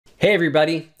Hey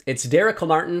everybody, it's Derek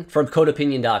Martin from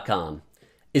CodeOpinion.com.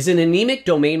 Is an anemic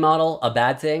domain model a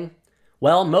bad thing?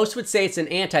 Well, most would say it's an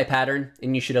anti-pattern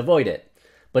and you should avoid it.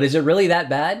 But is it really that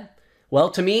bad?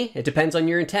 Well, to me, it depends on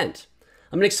your intent.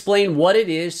 I'm going to explain what it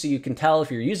is so you can tell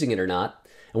if you're using it or not,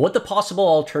 and what the possible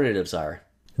alternatives are.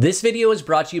 This video is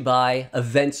brought to you by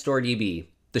EventStoreDB,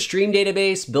 the stream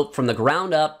database built from the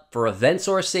ground up for event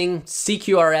sourcing,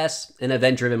 CQRS, and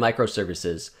event-driven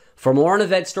microservices. For more on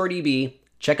EventStoreDB,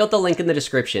 check out the link in the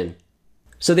description.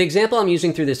 So the example I'm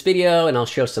using through this video, and I'll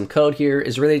show some code here,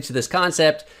 is related to this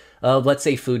concept of, let's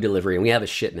say, food delivery, and we have a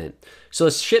shipment. So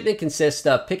a shipment consists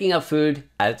of picking up food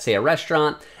at, say, a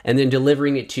restaurant, and then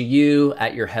delivering it to you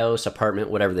at your house, apartment,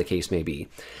 whatever the case may be.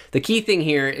 The key thing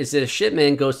here is that a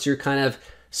shipment goes through kind of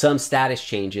some status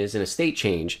changes and a state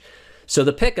change. So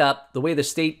the pickup, the way the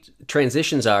state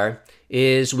transitions are,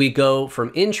 is we go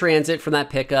from in transit from that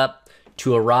pickup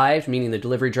to arrived, meaning the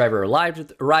delivery driver arrived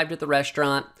at the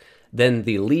restaurant, then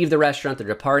they leave the restaurant, they're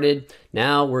departed.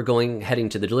 Now we're heading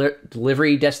to the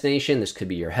delivery destination. This could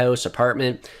be your house,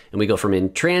 apartment, and we go from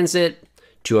in transit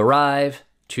to arrive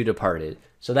to departed.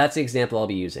 So that's the example I'll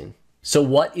be using. So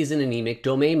what is an anemic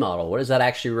domain model? What does that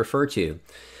actually refer to?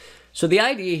 So the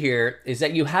idea here is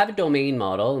that you have a domain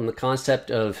model and the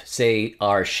concept of, say,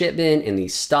 our shipment and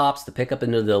these stops, the pickup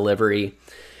and the delivery,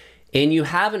 and you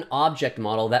have an object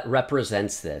model that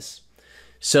represents this.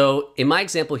 So in my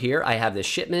example here, I have this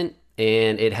shipment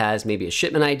and it has maybe a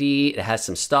shipment ID, it has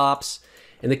some stops.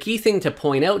 And the key thing to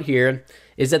point out here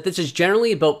is that this is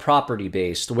generally about property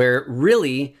based, where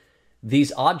really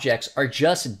these objects are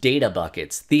just data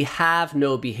buckets. They have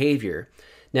no behavior.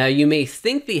 Now you may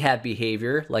think they have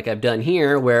behavior, like I've done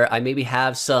here, where I maybe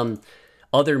have some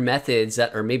other methods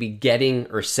that are maybe getting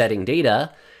or setting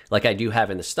data, like I do have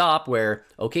in the stop, where,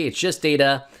 okay, it's just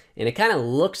data, and it kind of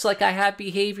looks like I have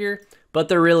behavior, but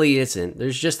there really isn't.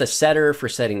 There's just a setter for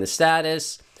setting the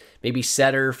status, maybe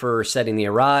setter for setting the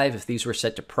arrive, if these were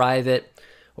set to private,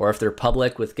 or if they're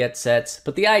public with get sets.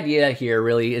 But the idea here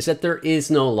really is that there is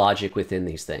no logic within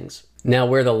these things. Now,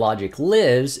 where the logic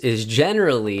lives is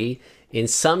generally in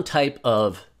some type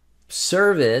of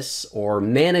service or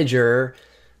manager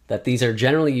that these are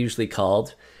generally usually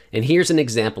called. And here's an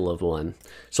example of one.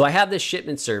 So I have this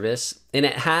shipment service and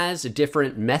it has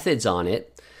different methods on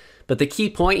it. But the key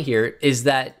point here is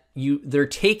that they're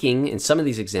taking, in some of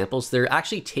these examples, they're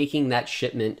actually taking that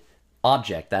shipment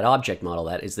object, that object model,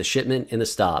 that is the shipment and the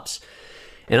stops.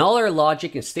 And all our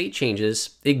logic and state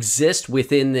changes exist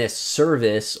within this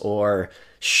service or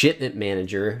shipment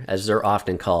manager, as they're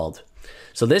often called.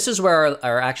 So this is where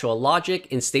our actual logic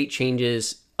and state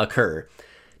changes occur.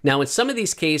 Now, in some of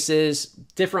these cases,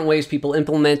 different ways people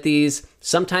implement these,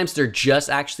 sometimes they're just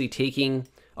actually taking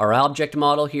our object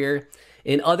model here.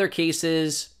 In other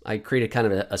cases, I created kind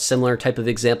of a similar type of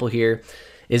example here,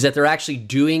 is that they're actually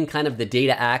doing kind of the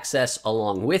data access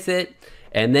along with it,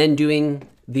 and then doing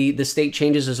the state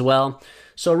changes as well.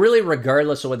 So really,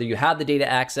 regardless of whether you have the data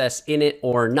access in it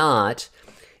or not,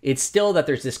 it's still that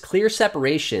there's this clear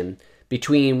separation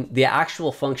between the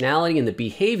actual functionality and the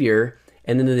behavior,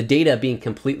 and then the data being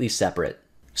completely separate.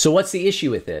 So what's the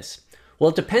issue with this? Well,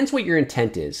 it depends what your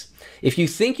intent is. If you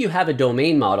think you have a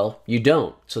domain model, you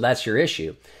don't. So that's your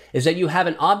issue, is that you have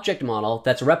an object model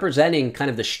that's representing kind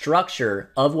of the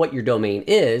structure of what your domain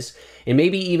is, and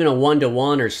maybe even a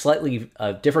one-to-one or slightly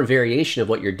different variation of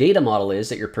what your data model is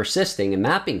that you're persisting and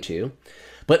mapping to,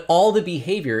 but all the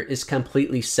behavior is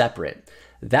completely separate.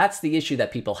 That's the issue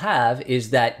that people have,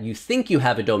 is that you think you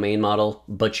have a domain model,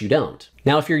 but you don't.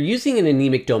 Now, if you're using an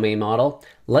anemic domain model,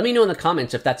 let me know in the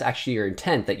comments if that's actually your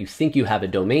intent, that you think you have a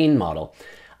domain model.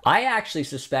 I actually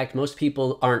suspect most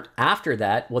people aren't after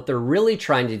that. What they're really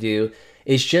trying to do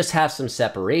is just have some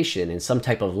separation and some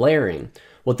type of layering.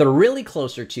 What they're really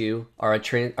closer to are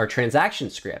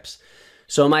transaction scripts.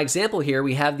 So in my example here,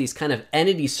 we have these kind of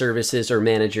entity services or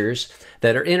managers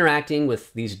that are interacting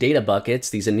with these data buckets,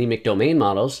 these anemic domain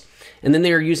models, and then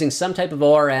they are using some type of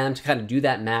ORM to kind of do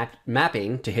that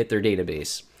mapping to hit their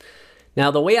database. Now,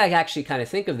 the way I actually kind of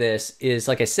think of this is,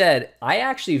 like I said, I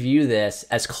actually view this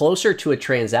as closer to a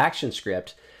transaction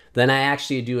script than I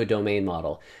actually do a domain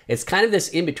model. It's kind of this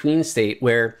in-between state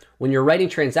where when you're writing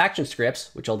transaction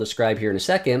scripts, which I'll describe here in a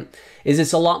second, is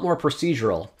it's a lot more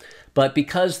procedural. But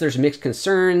because there's mixed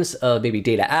concerns of maybe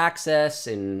data access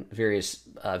and various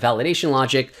validation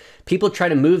logic, people try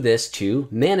to move this to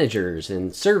managers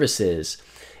and services,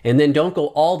 and then don't go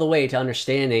all the way to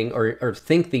understanding or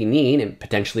think they need, and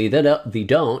potentially they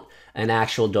don't, an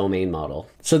actual domain model.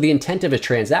 So the intent of a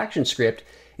transaction script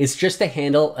is just to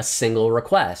handle a single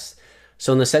request.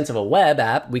 So in the sense of a web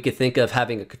app, we could think of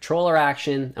having a controller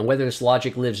action and whether this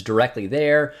logic lives directly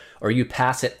there or you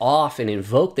pass it off and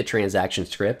invoke the transaction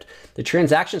script. The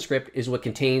transaction script is what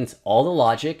contains all the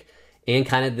logic and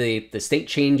kind of the state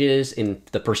changes and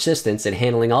the persistence and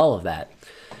handling all of that.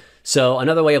 So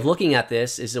another way of looking at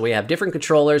this is that we have different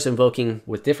controllers invoking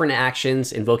with different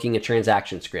actions, invoking a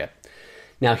transaction script.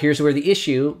 Now here's where the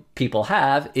issue people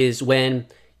have is when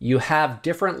you have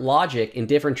different logic in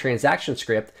different transaction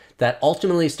script that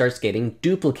ultimately starts getting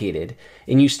duplicated,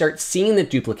 and you start seeing the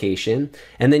duplication,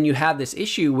 and then you have this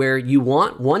issue where you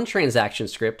want one transaction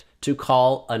script to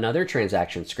call another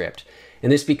transaction script.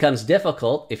 And this becomes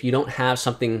difficult if you don't have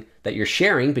something that you're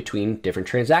sharing between different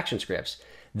transaction scripts.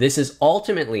 This is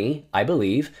ultimately, I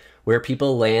believe, where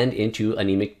people land into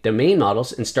anemic domain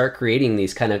models and start creating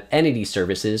these kind of entity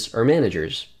services or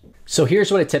managers. So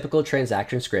here's what a typical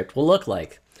transaction script will look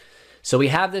like. So we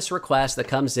have this request that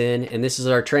comes in, and this is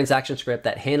our transaction script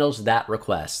that handles that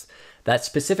request. That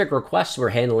specific request we're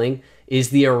handling is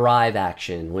the arrive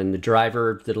action, when the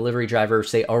delivery driver,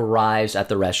 say, arrives at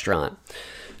the restaurant.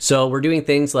 So we're doing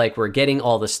things like we're getting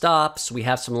all the stops. We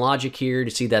have some logic here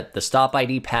to see that the stop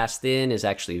ID passed in is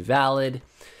actually valid.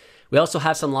 We also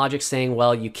have some logic saying,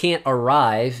 well, you can't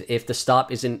arrive if the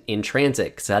stop isn't in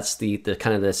transit, because that's the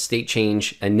kind of the state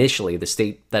change initially, the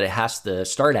state that it has to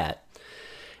start at.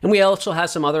 And we also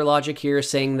have some other logic here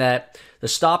saying that the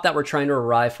stop that we're trying to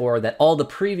arrive for, that all the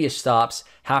previous stops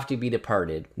have to be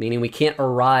departed, meaning we can't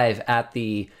arrive at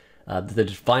the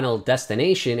final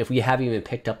destination if we haven't even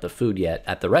picked up the food yet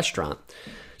at the restaurant.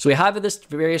 So we have this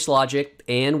various logic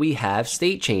and we have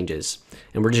state changes,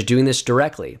 and we're just doing this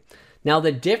directly. Now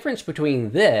the difference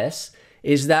between this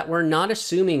is that we're not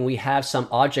assuming we have some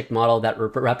object model that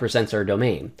represents our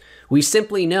domain. We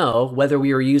simply know whether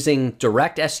we are using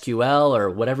direct SQL or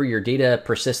whatever your data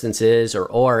persistence is,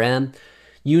 or ORM,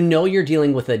 you know you're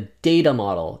dealing with a data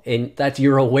model, and that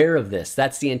you're aware of this.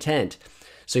 That's the intent.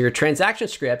 So your transaction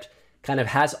script kind of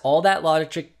has all that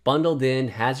logic bundled in,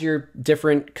 has your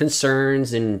different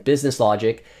concerns and business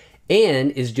logic,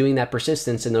 and is doing that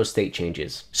persistence in those state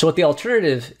changes. So what the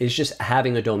alternative is just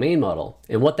having a domain model.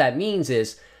 And what that means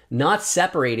is not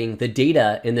separating the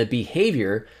data and the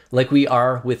behavior like we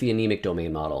are with the anemic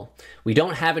domain model. We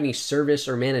don't have any service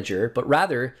or manager, but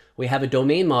rather we have a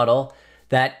domain model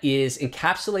that is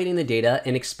encapsulating the data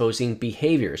and exposing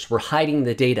behaviors. We're hiding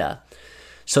the data.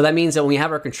 So that means that when we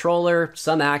have our controller,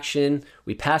 some action,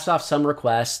 we pass off some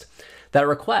request. That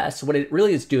request, what it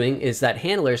really is doing is that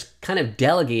handler's kind of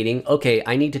delegating, okay,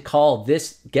 I need to call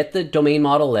this, get the domain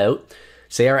model out,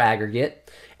 say our aggregate,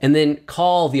 and then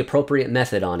call the appropriate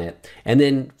method on it. And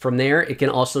then from there, it can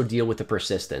also deal with the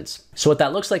persistence. So what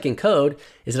that looks like in code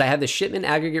is that I have the shipment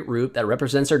aggregate root that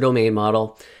represents our domain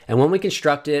model. And when we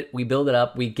construct it, we build it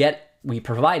up, we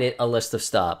provide it a list of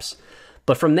stops.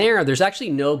 But from there, there's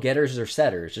actually no getters or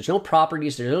setters. There's no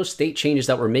properties, there's no state changes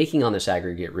that we're making on this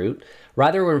aggregate root.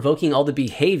 Rather, we're invoking all the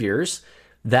behaviors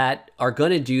that are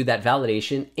going to do that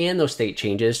validation and those state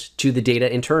changes to the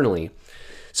data internally.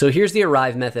 So here's the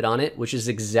arrive method on it, which is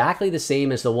exactly the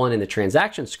same as the one in the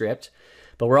transaction script,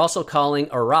 but we're also calling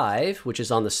arrive, which is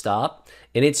on the stop,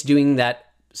 and it's doing that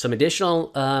some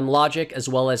additional logic as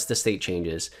well as the state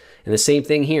changes. And the same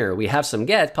thing here. We have some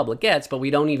public gets, but we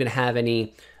don't even have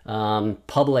any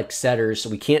public setters, so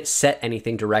we can't set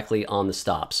anything directly on the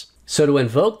stops. So to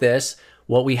invoke this,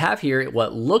 what we have here,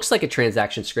 what looks like a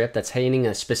transaction script that's handling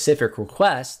a specific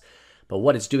request, but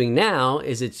what it's doing now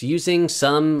is it's using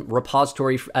some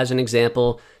repository as an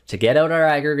example to get out our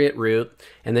aggregate root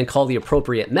and then call the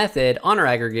appropriate method on our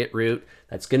aggregate root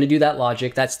that's going to do that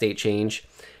logic, that state change,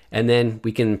 and then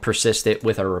we can persist it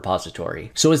with our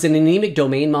repository. So is an anemic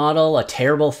domain model a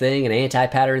terrible thing, an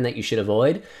anti-pattern that you should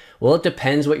avoid? Well, it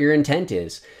depends what your intent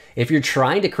is. If you're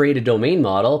trying to create a domain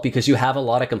model because you have a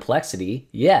lot of complexity,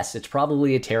 yes, it's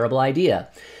probably a terrible idea.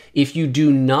 If you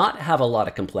do not have a lot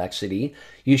of complexity,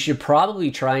 you should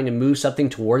probably try to move something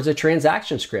towards a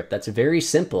transaction script. That's very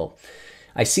simple.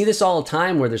 I see this all the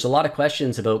time where there's a lot of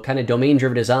questions about kind of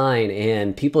domain-driven design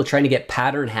and people trying to get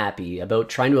pattern happy about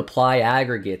trying to apply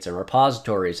aggregates and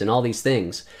repositories and all these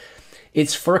things.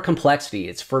 It's for complexity.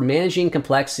 It's for managing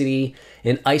complexity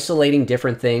and isolating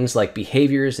different things like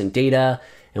behaviors and data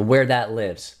and where that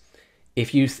lives.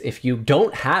 If you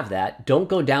don't have that, don't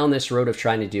go down this road of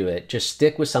trying to do it. Just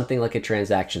stick with something like a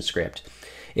transaction script.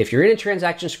 If you're in a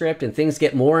transaction script and things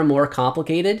get more and more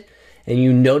complicated and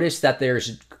you notice that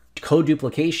there's code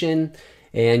duplication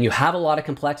and you have a lot of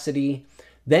complexity,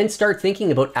 then start thinking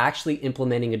about actually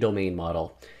implementing a domain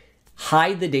model.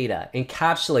 Hide the data,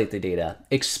 encapsulate the data,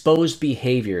 expose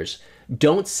behaviors.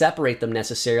 Don't separate them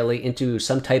necessarily into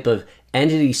some type of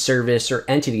entity service or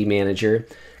entity manager.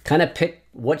 Kind of pick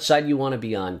what side you want to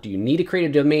be on. Do you need to create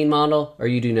a domain model or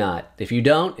you do not? If you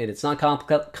don't, and it's not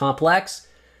complex,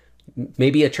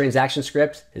 maybe a transaction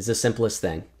script is the simplest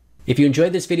thing. If you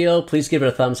enjoyed this video, please give it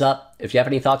a thumbs up. If you have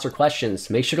any thoughts or questions,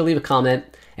 make sure to leave a comment,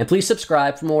 and please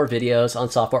subscribe for more videos on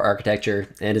software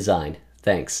architecture and design.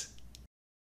 Thanks.